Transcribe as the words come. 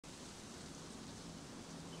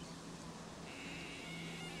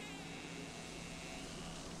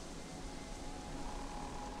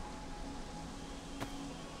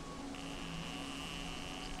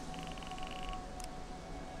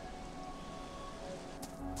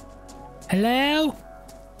Hello?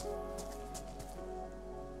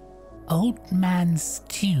 Old Man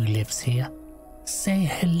Stew lives here. Say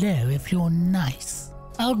hello if you're nice.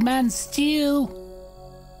 Old Man Stew!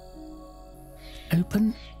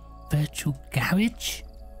 Open virtual garage?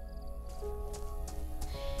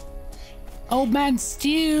 Old Man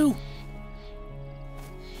Stew!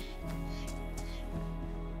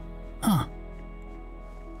 Huh.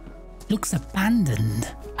 Looks abandoned.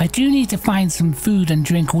 I do need to find some food and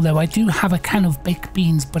drink, although I do have a can of baked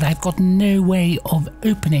beans, but I've got no way of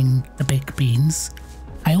opening the baked beans.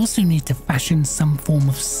 I also need to fashion some form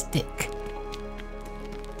of stick.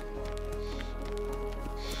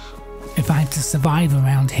 If I have to survive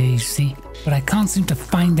around here, you see, but I can't seem to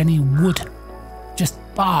find any wood. Just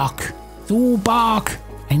bark. It's all bark.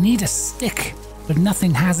 I need a stick, but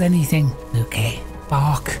nothing has anything. Okay,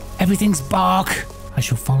 bark. Everything's bark. I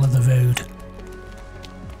shall follow the road.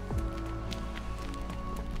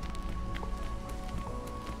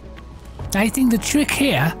 I think the trick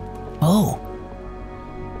here... Oh,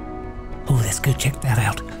 let's go check that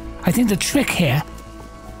out. I think the trick here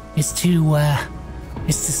is to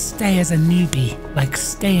stay as a newbie. Like,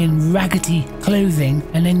 stay in raggedy clothing,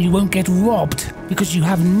 and then you won't get robbed because you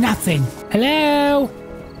have nothing. Hello?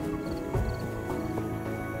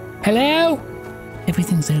 Hello?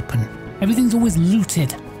 Everything's open. Everything's always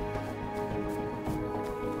looted.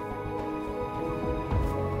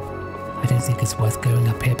 I don't think it's worth going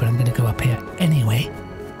up here, but I'm going to go up here anyway.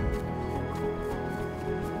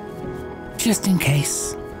 Just in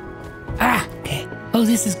case. Ah, okay. Oh,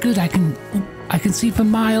 this is good. I can see for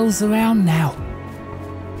miles around now.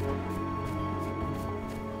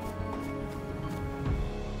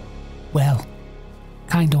 Well,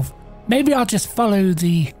 kind of. Maybe I'll just follow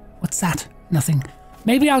the... What's that? Nothing.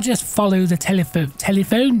 Maybe I'll just follow the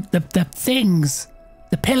telephone, the things,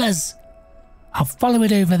 the pillars. I'll follow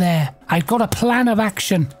it over there. I've got a plan of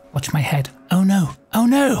action. Watch my head. Oh no, oh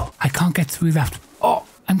no. I can't get through that. Oh,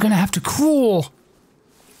 I'm gonna have to crawl.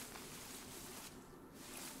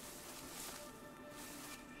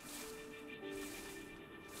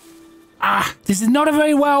 Ah, this is not a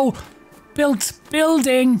very well built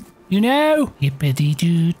building. You know?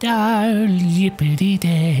 Yippity-doo-dah,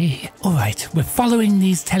 yippity-day. Alright, we're following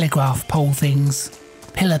these telegraph pole things.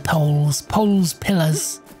 Pillar poles, poles,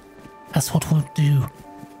 pillars. That's what we'll do.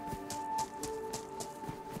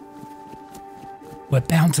 We're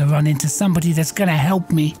bound to run into somebody that's gonna help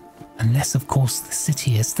me. Unless, of course, the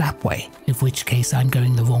city is that way. In which case I'm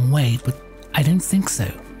going the wrong way, but I don't think so.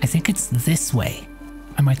 I think it's this way.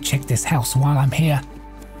 I might check this house while I'm here.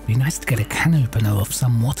 Be nice to get a can opener of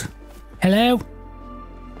somewhat. Hello?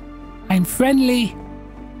 I'm friendly.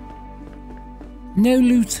 No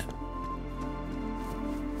loot.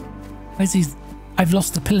 Where's these? I've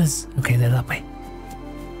lost the pillars. Okay, they're that way.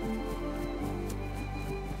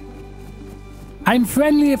 I'm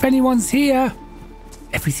friendly if anyone's here.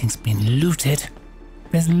 Everything's been looted.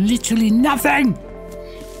 There's literally nothing.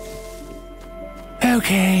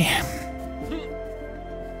 Okay.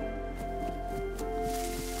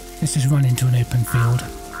 Let's just run into an open field.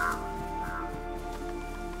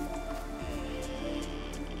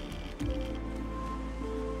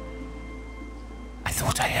 I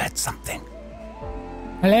thought I heard something.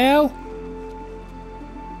 Hello?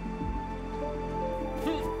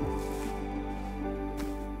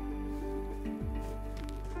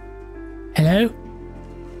 Hello?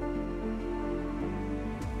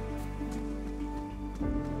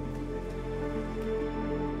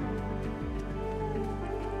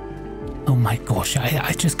 Oh my gosh,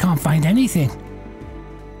 I just can't find anything.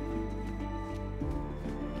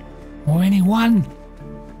 Or anyone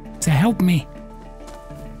to help me.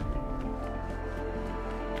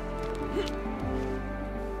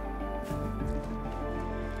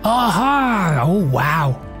 Aha! Oh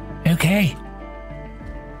wow. Okay.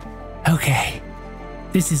 Okay.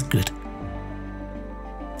 This is good.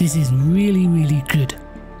 This is really, really good.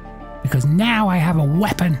 Because now I have a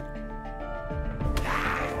weapon.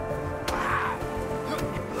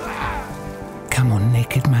 Come on,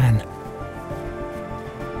 naked man.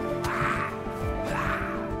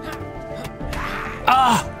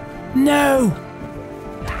 Ah! No!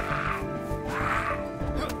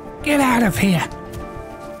 Get out of here!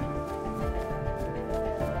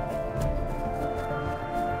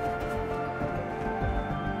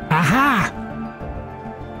 Aha!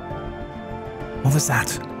 What was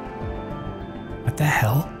that? What the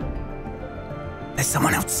hell? There's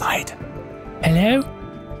someone outside. Hello?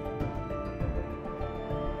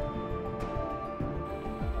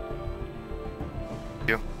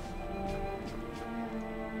 You.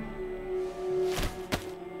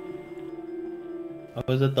 I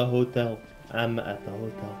was at the hotel. I'm at the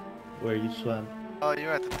hotel. Where you swam. Oh,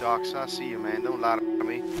 you're at the docks. I see you, man. Don't lie to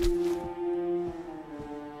me.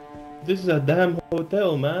 This is a damn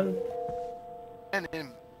hotel, man. And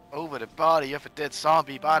then over the body of a dead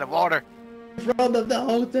zombie by the water. In front of the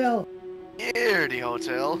hotel. Here, the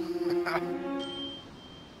hotel.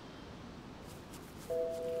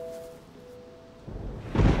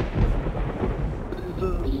 This is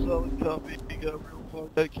a solid copy. You got real far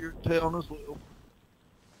back here in town as well.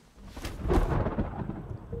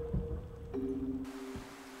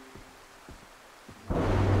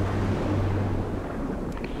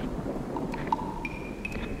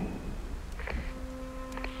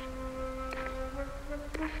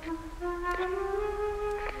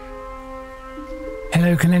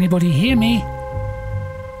 Hello, can anybody hear me?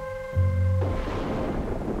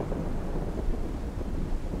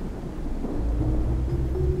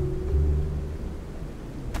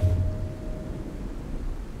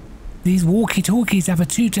 These walkie-talkies have a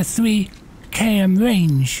 2 to 3 km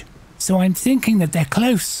range, so I'm thinking that they're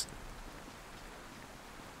close.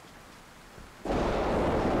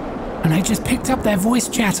 And I just picked up their voice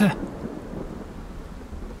chatter.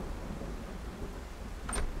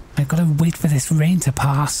 I've got to wait for this rain to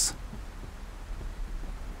pass.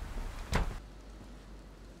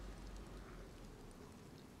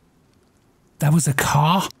 That was a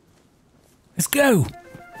car. Let's go.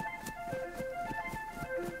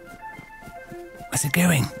 Where's it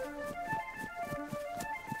going?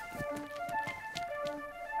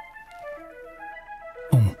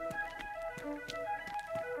 Oh.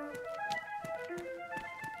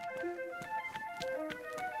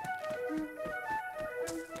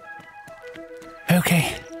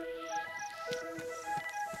 Okay.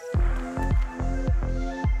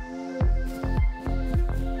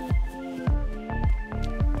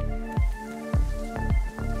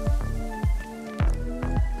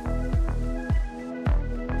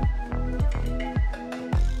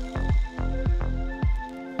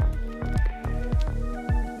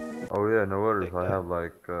 Oh yeah, no worries. I have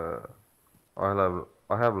like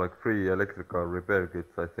I have like 3 electrical repair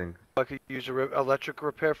kits, I think. I could use a electric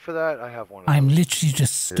repair for that. I have one. I'm literally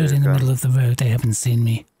just stood in the middle of the road. They haven't seen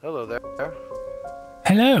me. Hello there.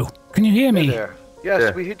 Hello, can you hear me? Hey there. Yes,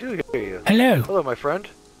 Yeah. we do hear you. Hello, Hello, my friend.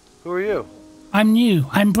 Who are you? I'm new.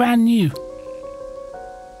 I'm brand new.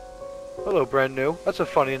 Hello, brand new. That's a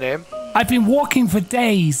funny name. I've been walking for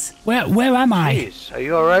days. Where am I? Jeez, are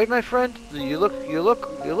you all right, my friend? You look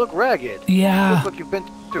ragged. You Yeah, look like you've been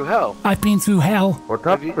through hell. I've been through hell. What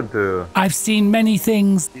happened to you? I've seen many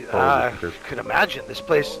things. I shit. can imagine this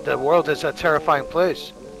place. The world is a terrifying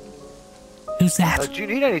place. Who's that? Do you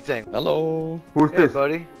need anything? Hello. Who's Hey, this?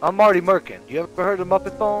 buddy. I'm Marty Merkin. You ever heard of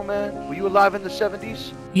Muppet Bone, man? Were you alive in the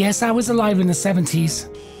 70s? Yes, I was alive in the 70s.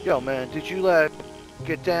 Yo, man, did you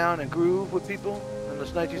get down and groove with people in the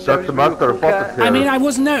 1970s? That's the Were you a master cool of cat? puppets here. I mean,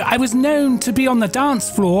 I was known to be on the dance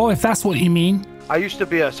floor, if that's what you mean. I used to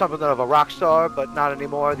be something of a rock star, but not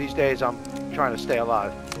anymore. These days, I'm trying to stay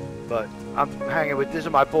alive. But I'm hanging with, these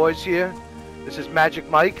are my boys here. This is Magic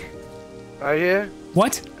Mike, right here.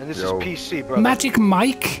 What? And this Yo. is PC, brother. Magic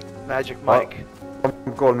Mike? Magic Mike.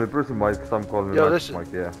 Some call me Prison Mike, some call me Yo, Magic listen. Mike,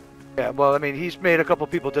 yeah. Yeah, well, I mean, he's made a couple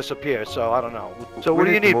people disappear, so I don't know. So We what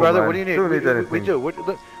do you need need, more, brother? man. What do you need? Do you need we anything? do. What do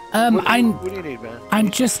you need, man? I'm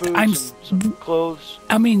Need some just- food, I'm some clothes,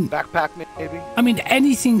 I mean, backpack maybe.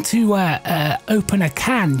 anything to open a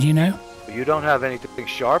can, you know? You don't have anything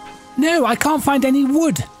sharp. No, I can't find any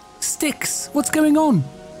wood. Sticks. What's going on?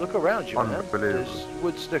 Look around you, man. Unbelievable. There's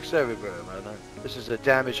wood sticks everywhere, man. This is a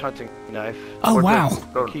damaged hunting knife. Oh, What's wow. this?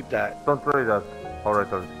 Don't, Keep that. don't worry that. Alright.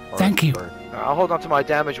 Thank you. Sorry. I'll hold on to my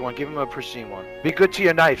damaged one. Give him a pristine one. Be good to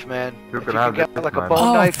your knife, man. You If can you have can get this, like a man. bone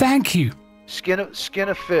Oh, knife, thank you. skin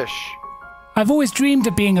a fish. I've always dreamed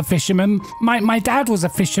of being a fisherman. My dad was a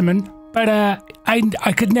fisherman, but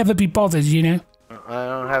I could never be bothered, you know? I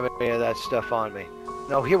don't have any of that stuff on me.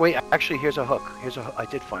 No, here, wait. Actually, here's a hook. I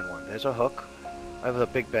did find one. There's a hook. I have a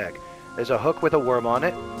big bag. There's a hook with a worm on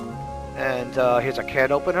it. And here's a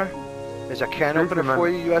can opener. There's a can Thank opener you, man. for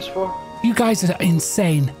you. You asked for. You guys are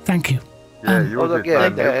insane. Thank you. Yeah, you oh, look, did, yeah,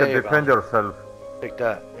 man. there You can you go. defend yourself. Take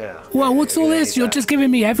that. Yeah. Well, what's all this? You're just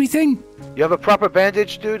giving me everything? You have a proper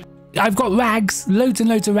bandage, dude? I've got rags, loads and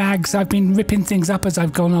loads of rags. I've been ripping things up as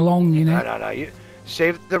I've gone along, you know? No. You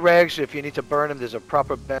save the rags. If you need to burn them, there's a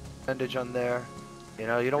proper bandage on there. You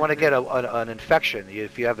know, you don't want to get an infection.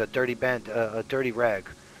 If you have a dirty rag,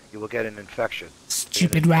 you will get an infection.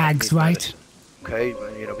 Stupid You rags, need right? medicine. Okay,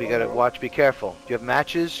 you know, we gotta watch, be careful. Do you have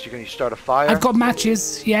matches? You're gonna start a fire? I've got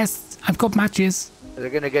matches. Yes, I've got matches. They're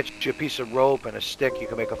gonna get you a piece of rope and a stick. You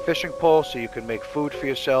can make a fishing pole so you can make food for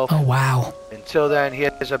yourself. Oh, wow. Until then,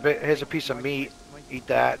 here's a piece of meat. Eat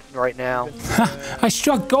that right now. I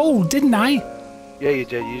struck gold, didn't I? Yeah, you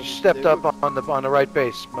did. You stepped up on the right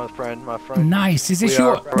base, my friend. Nice. Is this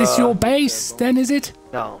your base? Then is it?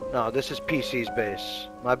 No. This is PC's base.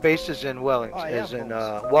 My base is in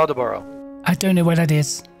Waldoboro. I don't know where that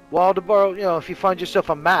is. Waldoboro. You know, if you find yourself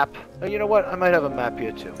a map, you know what? I might have a map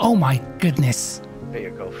here too. Oh my goodness. There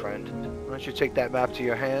you go, friend. Why don't you take that map to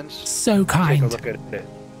your hands? So kind. Take a look at it.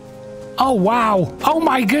 Oh wow. Oh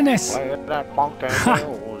my goodness. Play that funky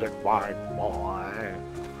music, white boy.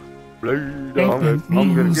 I'm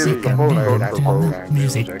gonna give you the whole phone.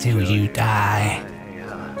 Music till you die.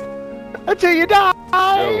 Until you die.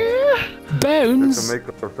 Bones. To make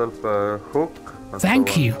yourself a hook.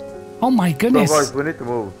 Thank you. Oh my goodness. So guys, we need to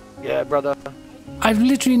move. Yeah, brother. I've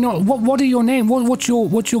literally not. What are your name? What's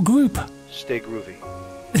your group? Stay groovy.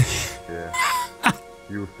 Yeah.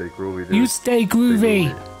 You stay groovy, dude. You stay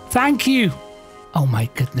groovy. Thank you. Oh my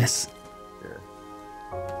goodness.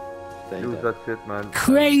 Yeah. Use that shit, man.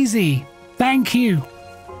 Crazy. Thank you.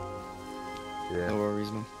 Yeah. No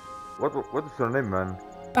worries, man. What is your name, man?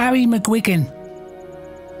 Barry McGuigan.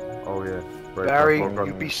 Oh yeah. Right, Barry,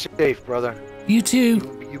 you be safe, brother. You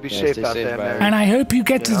too. You be safe out there, man. And I hope you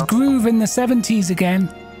get to groove in the 70s again.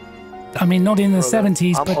 I mean, not in the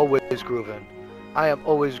 70s, but... I'm always grooving. I am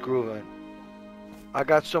always grooving. I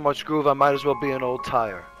got so much groove, I might as well be an old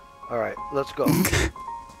tire. Alright, let's go.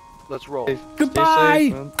 Let's roll.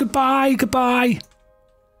 Goodbye! Safe, Goodbye! Goodbye!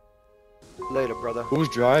 Later, brother. Who's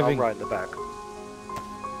driving? I'll ride in the back.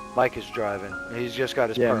 Mike is driving. He's just got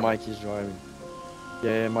his Yeah, permit. Mike is driving.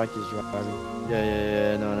 Yeah, Mike is driving.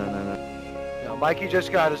 Yeah. No. No, Mikey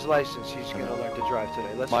just got his license. He's gonna learn to drive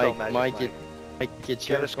today. Let's go, Magic Mike. Get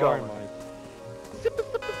Get us going.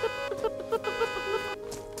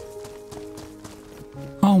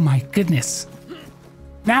 Oh my goodness.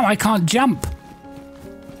 Now I can't jump.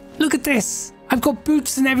 Look at this. I've got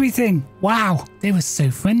boots and everything. Wow, they were so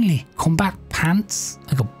friendly. Combat pants.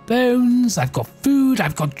 I've got bones. I've got food.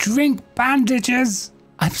 I've got drink, bandages.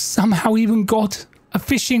 I've somehow even got a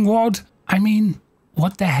fishing rod. I mean,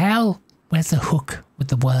 what the hell? Where's the hook with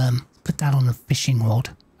the worm? Put that on a fishing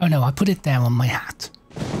rod. Oh no, I put it there on my hat.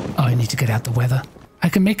 Oh, I need to get out the weather. I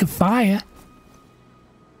can make a fire.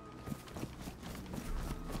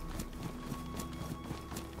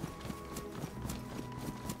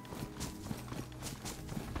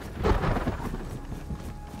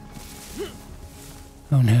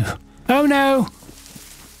 Oh no. Oh no!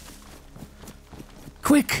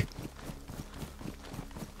 Quick!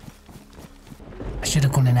 I should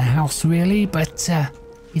have gone in a house really, but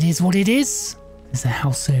it is what it is. There's a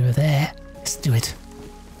house over there. Let's do it.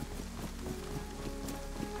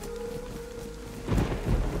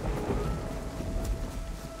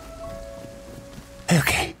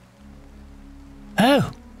 Okay.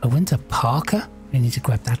 Oh, a winter parka? I need to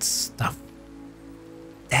grab that stuff.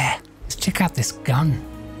 There. Let's check out this gun.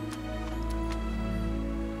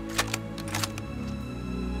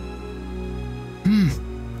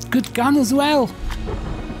 Good gun as well.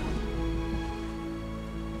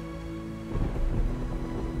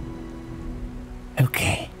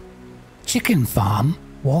 Okay. Chicken farm,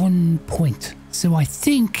 1 point. So I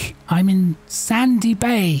think I'm in Sandy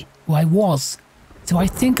Bay, where I was. So I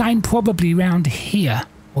think I'm probably around here,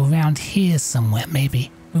 or around here somewhere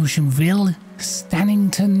maybe. Oceanville,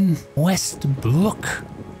 Stannington, Westbrook.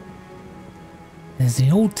 There's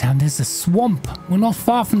the old town, there's the swamp. We're not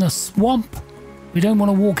far from the swamp. We don't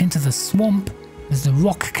want to walk into the swamp. There's the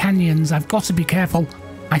rock canyons. I've got to be careful.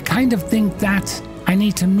 I kind of think that I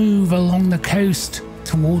need to move along the coast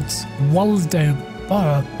towards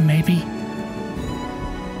Waldoboro, maybe.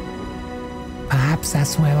 Perhaps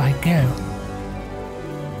that's where I go.